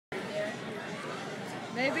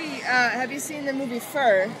Maybe, have you seen the movie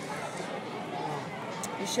Fur?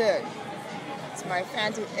 You should. It's my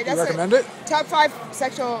fantasy. You recommend it? Top 5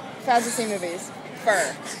 sexual fantasy movies.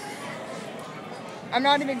 Fur. I'm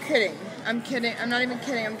not even kidding. I'm kidding. I'm not even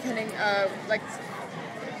kidding. I'm kidding. Like,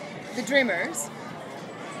 The Dreamers.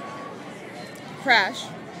 Crash.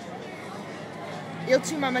 Il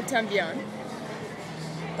tu m'aimes bien.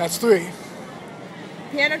 That's 3.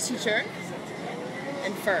 Piano Teacher.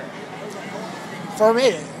 And Fur. Fur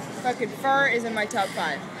made it. Fucking Fur is in my top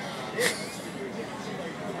 5.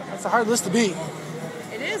 That's a hard list to beat.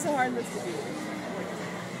 It is a hard list to beat.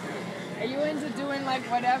 Are you into doing like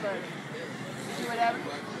whatever? Do whatever?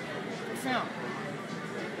 For film.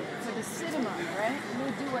 For the cinema, right? You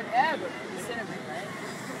would do whatever for the cinema, right?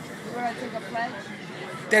 You want to take a pledge?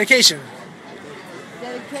 Dedication.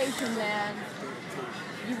 Dedication, man.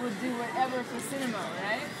 You would do whatever for cinema,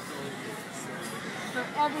 right? For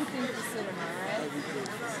everything for cinema, right?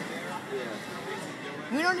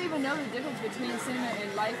 We don't even know the difference between cinema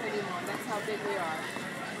and life anymore. That's how big we are.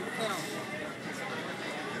 Film.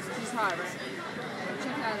 She's hot, right?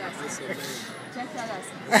 Check out us. Check out us.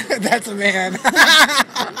 That's a man.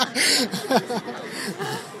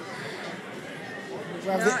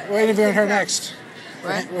 We're interviewing her next.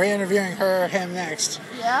 What? We're interviewing him next.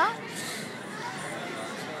 Yeah?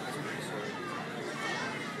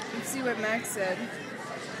 Let's see what Max said.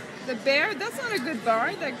 The Bear? That's not a good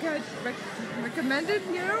bar that got recommended,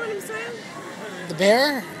 you know what I'm saying? The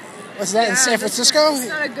Bear? What's that, in San Francisco? It's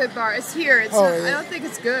not a good bar. It's here. It's not, I don't think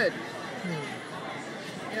it's good. You know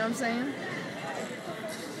what I'm saying?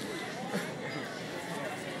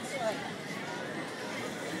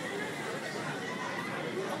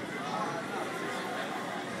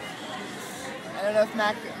 I don't know if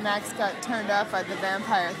Max got turned off by the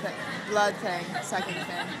vampire blood thing, second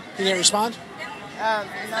thing. Did he respond? Not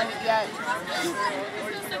yet.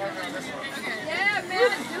 Yeah,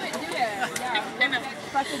 man, do it. Yeah.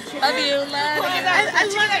 Fucking chicken. Love you, love Look at that. I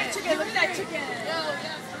love that chicken. Look at that chicken.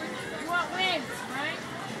 You want wings, right?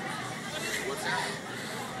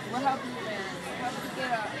 We'll help you, man. We'll help you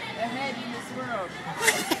get ahead in this world.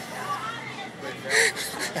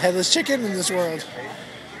 A headless chicken in this world.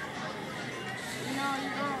 You know, you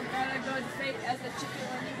gotta go to fate as a chicken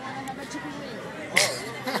when you want to have a chicken wing.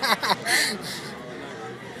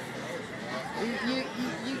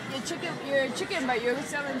 You're a chicken, but you're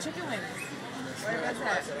selling chicken wings. What about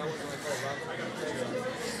that?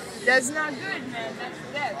 That's not good, man. That's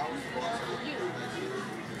death.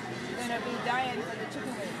 You're gonna be dying for the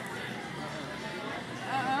chicken wing.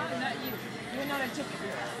 Not you. You're not a chicken.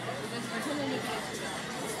 You're just pretending to be a chicken.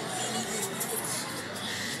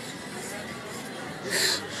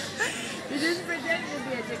 You're just pretending to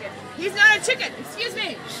be a chicken. He's not a chicken. Excuse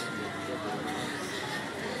me.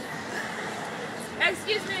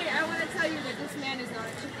 Excuse me, I want to tell you that this man is not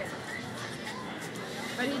a chicken.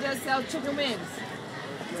 But he does sell chicken wings.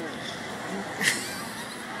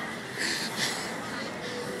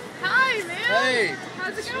 Hi, man. Hey.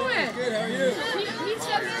 How's it going? Good, how are you? He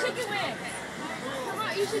sells chicken wings. Come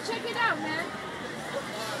on, you should check it out, man.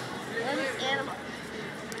 And it's animal.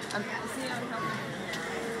 I'm helping.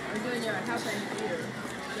 I'm doing your helping you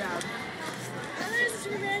job.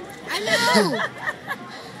 I know.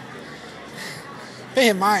 Pay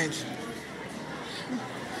him mind.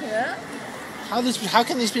 Yeah? How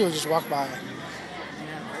can these people just walk by?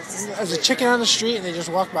 There's a chicken on the street and they just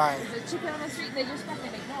walk by. There's a chicken on the street and they just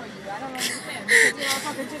fucking ignore you. I don't understand. Because you're a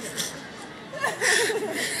fucking chicken.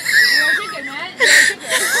 You're a chicken, man. You're a chicken.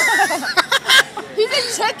 He's a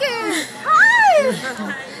chicken. Hi.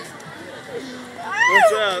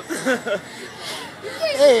 What's up?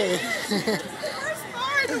 Hey. Worst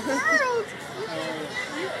bar in the world.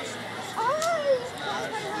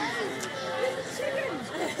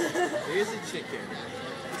 He is a chicken.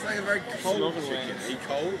 It's like a very cold chicken. Are you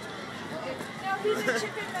cold? No, he's a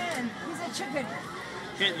chicken man. He's a chicken.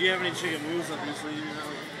 Do you have any chicken moves up your sleeve?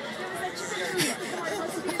 There was a chicken movie. Come on, it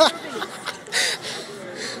wants to be a movie.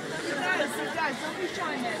 He does. Don't be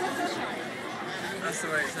shy, man. Don't be shy. That's the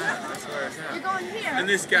way it's at. That's where it's at. You're going here. And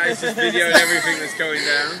this guy's just videoing everything that's going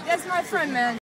down. That's my friend, man.